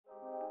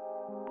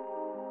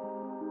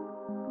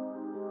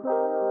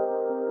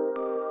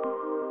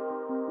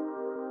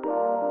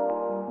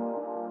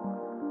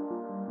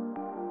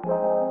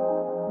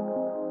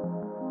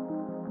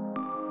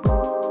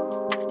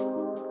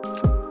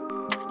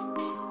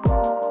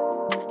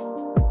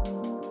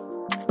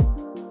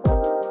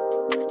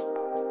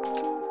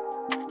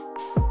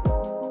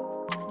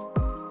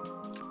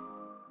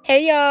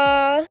Hey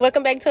y'all,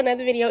 welcome back to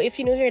another video. If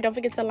you're new here, don't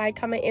forget to like,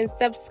 comment, and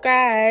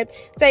subscribe.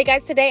 So hey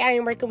guys, today I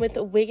am working with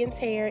Wiggins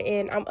Hair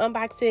and I'm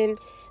unboxing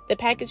the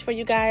package for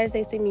you guys.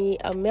 They sent me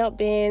a melt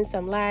pen,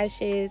 some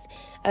lashes,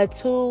 a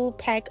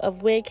 2-pack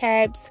of wig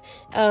caps,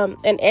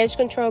 an edge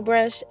control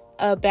brush,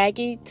 a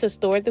baggie to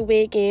store the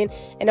wig in,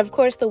 and of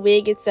course the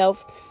wig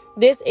itself.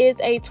 This is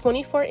a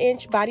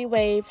 24-inch body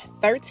wave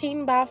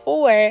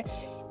 13x4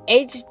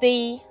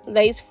 HD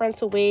lace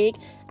frontal wig.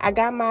 I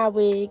got my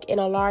wig in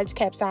a large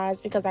cap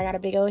size because I got a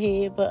big old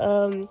head,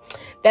 but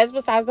that's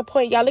besides the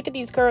point. Y'all look at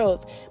these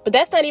curls, but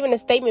that's not even a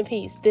statement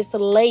piece. This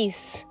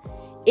lace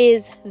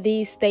is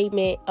the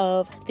statement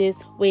of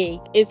this wig.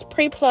 It's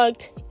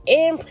pre-plucked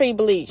and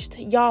pre-bleached.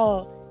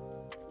 Y'all,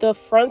 the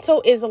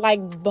frontal is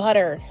like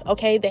butter,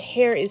 okay? The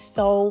hair is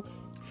so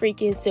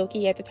freaking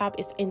silky at the top.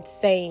 It's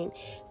insane.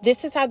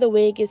 This is how the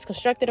wig is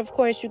constructed. Of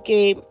course, you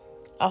get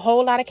a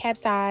whole lot of cap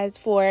size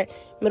for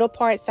middle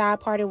part, side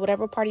part, and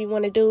whatever part you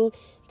want to do.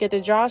 You get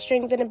the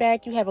drawstrings in the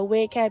back, you have a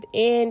wig cap,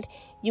 and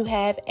you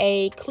have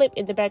a clip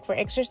in the back for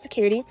extra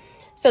security.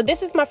 So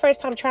this is my first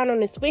time trying on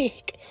this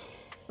wig.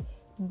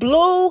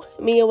 Blew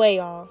me away,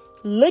 y'all.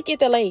 Look at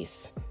the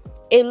lace.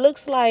 It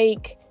looks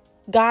like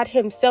God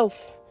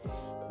himself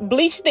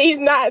bleached these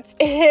knots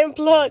and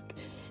plucked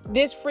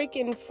this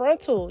freaking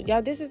frontal.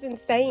 Y'all, this is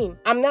insane.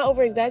 I'm not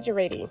over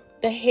exaggerating.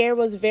 The hair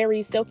was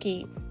very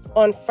silky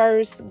on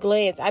first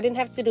glance. I didn't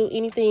have to do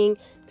anything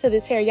to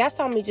this hair. Y'all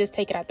saw me just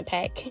take it out the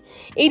pack.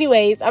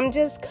 Anyways, I'm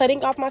just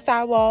cutting off my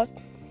sidewalls.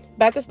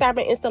 About to start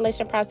my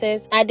installation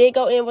process. I did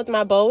go in with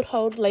my bold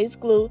hold lace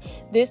glue.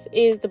 This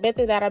is the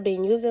method that I've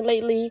been using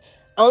lately,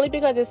 only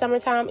because it's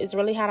summertime. It's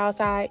really hot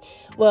outside.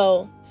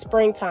 Well,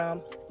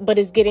 springtime, but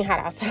it's getting hot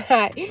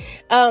outside.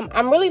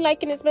 I'm really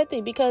liking this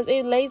method because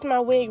it lays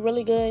my wig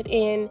really good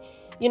and,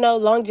 you know,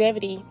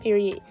 longevity,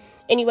 period.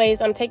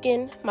 Anyways, I'm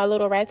taking my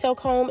little rat tail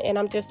comb and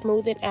I'm just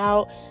smoothing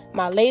out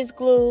my lace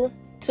glue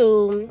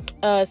to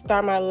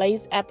start my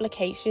lace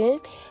application.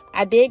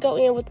 I did go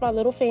in with my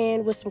little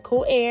fan with some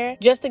cool air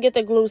just to get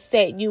the glue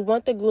set. You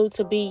want the glue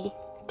to be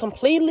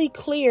completely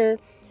clear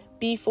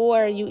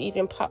before you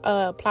even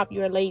plop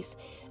your lace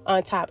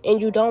on top, and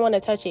you don't want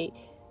to touch it.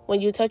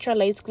 When you touch your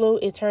lace glue,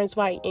 it turns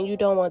white, and you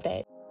don't want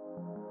that.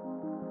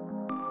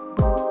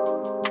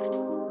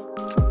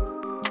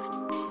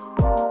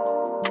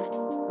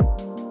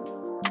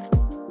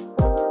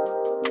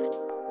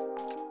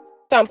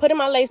 So I'm putting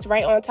my lace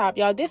right on top,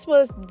 y'all. This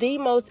was the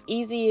most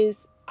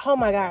easiest. Oh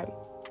my God.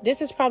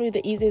 This is probably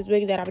the easiest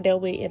wig that I've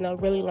dealt with in a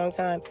really long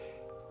time.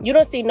 You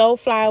don't see no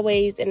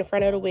flyaways in the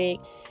front of the wig.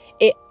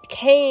 It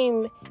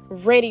came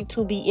ready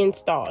to be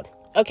installed.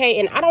 Okay,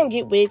 and I don't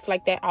get wigs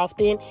like that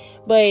often,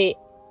 but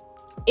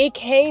it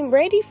came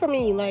ready for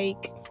me.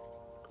 Like,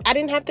 I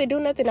didn't have to do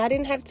nothing. I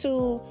didn't have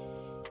to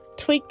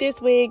tweak this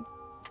wig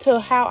to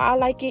how I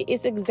like it.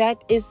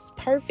 It's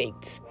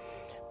perfect.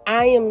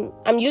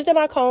 I'm using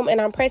my comb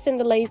and I'm pressing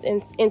the lace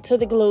into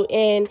the glue,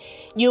 and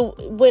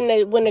when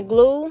the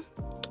glue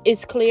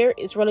is clear,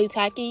 it's really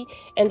tacky,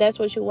 and that's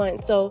what you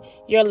want. So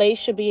your lace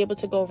should be able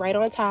to go right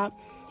on top,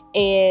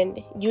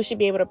 and you should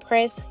be able to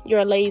press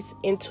your lace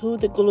into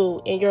the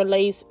glue, and your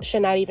lace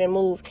should not even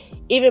move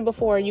even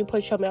before you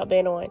put your melt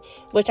band on,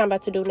 which I'm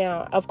about to do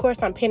now. Of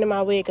course, I'm pinning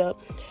my wig up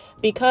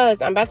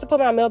because I'm about to put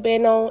my melt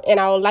band on, and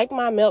I would like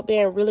my melt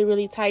band really,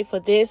 really tight for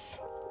this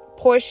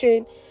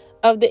portion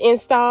of the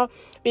install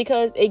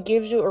because it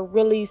gives you a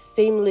really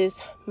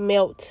seamless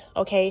melt.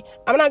 Okay,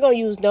 I'm not going to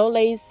use no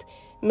lace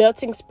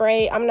melting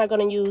spray. I'm not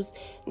going to use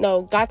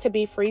no got to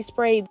be free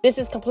spray. This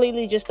is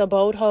completely just a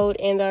bold hold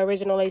and the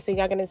original lace, and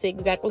y'all gonna see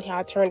exactly how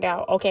it turned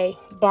out. Okay,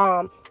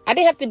 bomb. I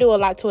didn't have to do a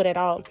lot to it at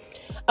all.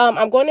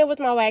 I'm going in with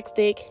my wax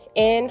stick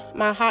and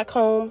my hot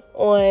comb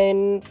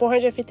on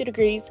 450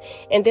 degrees,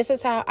 and this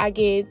is how I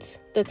get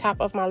the top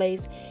of my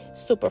lace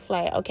super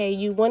flat. Okay,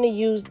 you want to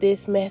use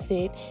this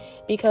method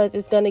because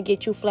it's gonna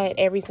get you flat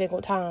every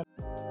single time.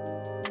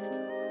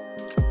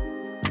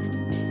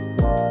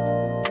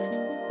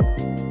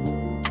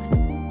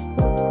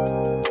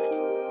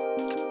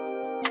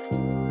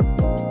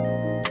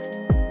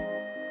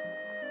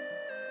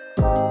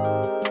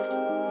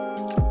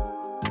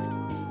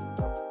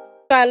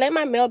 So I let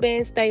my melt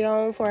band stay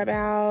on for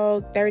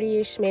about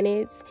 30-ish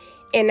minutes,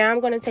 and now I'm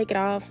going to take it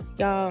off,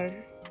 y'all.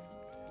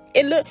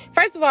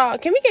 First of all,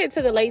 can we get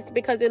into the lace,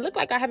 because it looked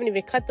like I haven't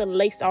even cut the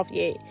lace off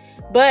yet.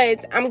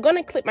 But I'm going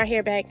to clip my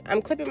hair back.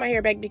 I'm clipping my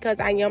hair back because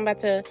I am about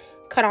to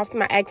cut off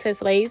my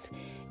excess lace.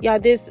 Y'all,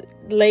 this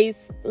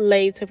lace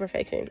laid to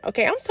perfection.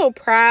 Okay, I'm so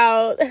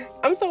proud.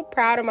 I'm so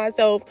proud of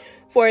myself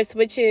for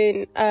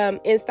switching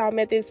install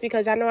methods,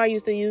 because I know I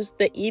used to use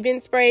the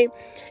even spray,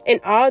 and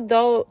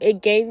although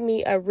it gave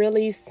me a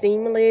really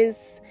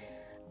seamless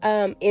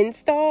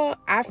install,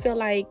 I feel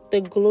like the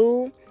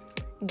glue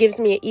gives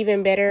me an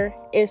even better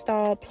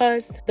install,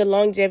 plus the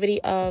longevity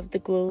of the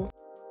glue.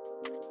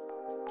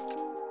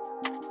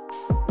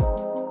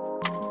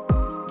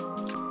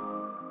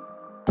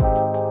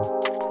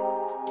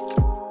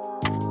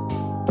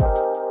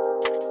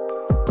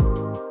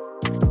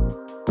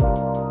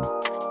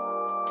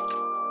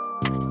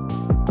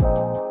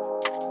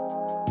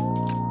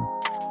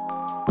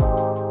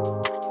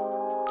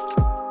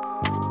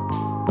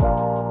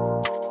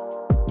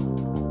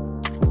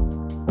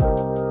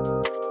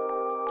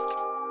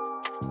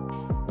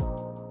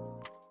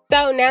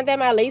 So now that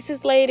my lace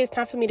is laid, it's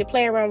time for me to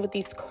play around with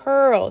these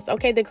curls.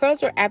 Okay, the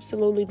curls are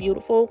absolutely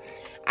beautiful.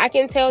 I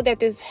can tell that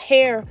this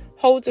hair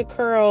holds a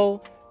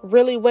curl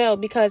really well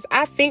because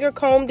I finger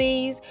comb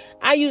these.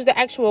 I use the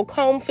actual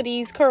comb for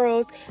these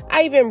curls.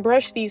 I even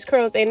brushed these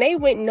curls and they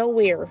went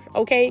nowhere.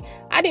 Okay,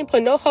 I didn't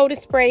put no holding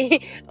spray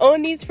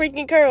on these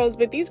freaking curls,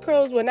 but these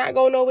curls will not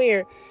go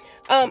nowhere.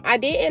 I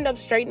did end up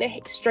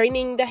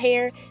straightening the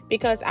hair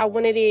because I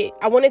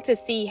wanted to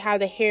see how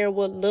the hair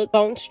would look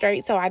bone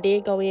straight. So I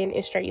did go in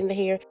and straighten the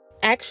hair.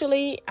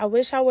 Actually, I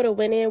wish I would have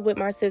went in with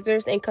my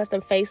scissors and cut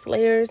some face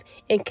layers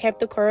and kept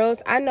the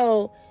curls. I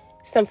know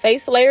some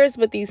face layers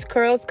with these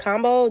curls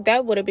combo,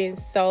 that would have been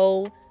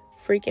so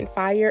freaking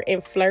fire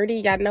and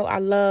flirty. Y'all know I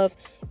love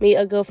me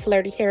a good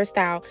flirty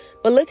hairstyle.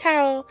 But look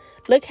how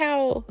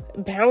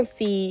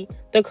bouncy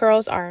the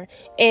curls are.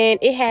 And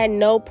it had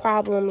no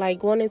problem like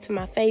going into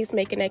my face,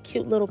 making that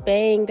cute little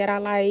bang that I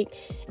like.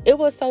 It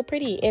was so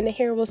pretty and the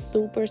hair was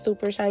super,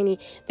 super shiny.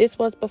 This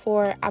was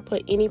before I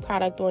put any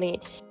product on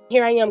it.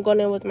 Here I am going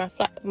in with my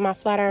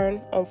flat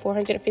iron on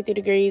 450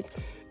 degrees.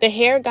 The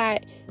hair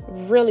got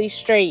really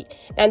straight.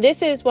 Now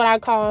this is what I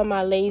call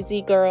my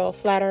lazy girl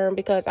flat iron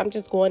because I'm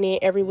just going in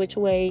every which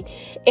way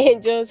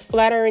and just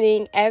flat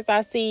ironing as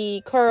I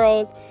see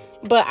curls.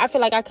 But I feel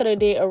like I could have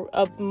did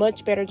a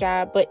much better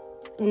job. But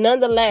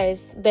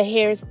nonetheless, the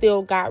hair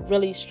still got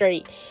really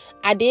straight.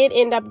 I did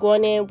end up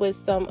going in with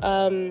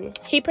some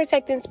heat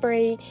protecting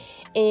spray,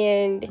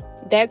 and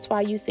that's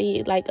why you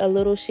see like a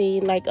little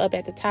sheen like up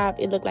at the top.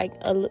 It looked like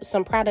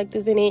some product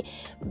is in it.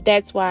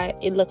 That's why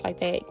it looked like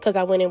that, because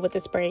I went in with the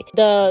spray.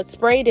 The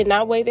spray did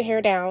not weigh the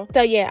hair down.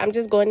 So yeah, I'm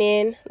just going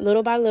in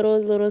little by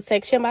little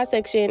section by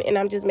section, and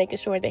I'm just making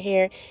sure the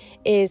hair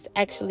is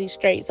actually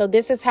straight. So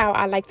this is how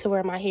I like to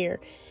wear my hair.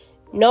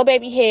 No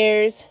baby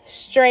hairs,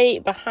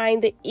 straight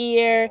behind the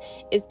ear.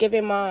 Is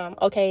giving mom,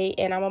 okay?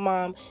 And I'm a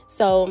mom.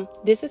 So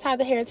this is how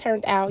the hair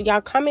turned out.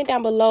 Y'all comment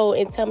down below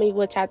and tell me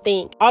what y'all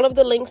think. All of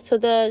the links to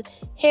the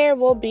hair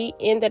will be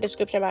in the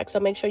description box. So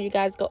make sure you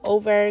guys go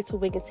over to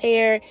Wiggins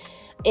Hair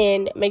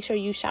and make sure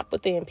you shop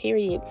with them,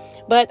 period.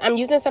 But I'm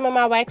using some of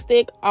my wax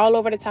stick all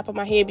over the top of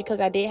my head because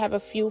I did have a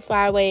few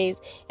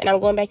flyaways, and I'm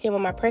going back in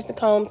with my pressing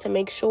comb to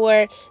make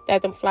sure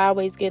that them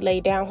flyaways get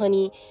laid down,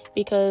 honey,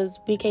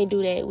 because we can't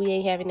do that. We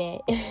ain't having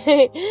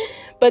that.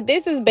 But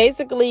this is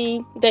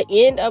basically the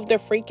end of the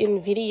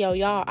freaking video,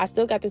 y'all. I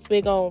still got this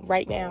wig on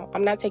right now.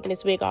 I'm not taking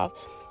this wig off.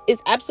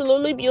 It's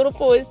absolutely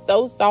beautiful. It's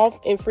so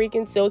soft and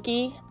freaking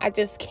silky. I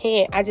just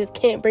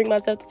can't bring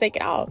myself to take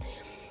it off.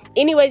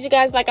 Anyways, you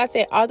guys, like I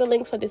said, all the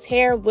links for this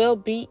hair will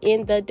be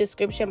in the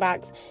description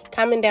box.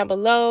 Comment down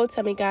below.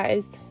 Tell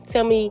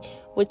me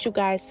what you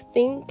guys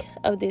think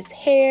of this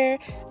hair.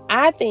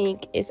 I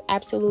think it's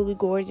absolutely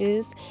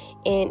gorgeous,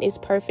 and it's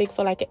perfect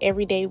for like an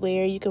everyday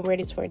wear. You can wear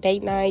this for a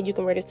date night. You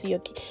can wear this to your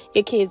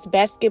kid's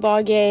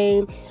basketball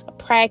game, a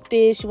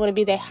practice. You want to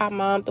be that hot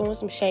mom, throwing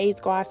some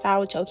shades, go outside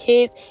with your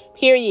kids,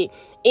 period.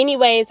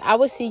 Anyways, I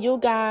will see you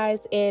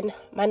guys in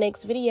my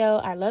next video.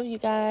 I love you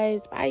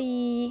guys.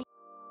 Bye.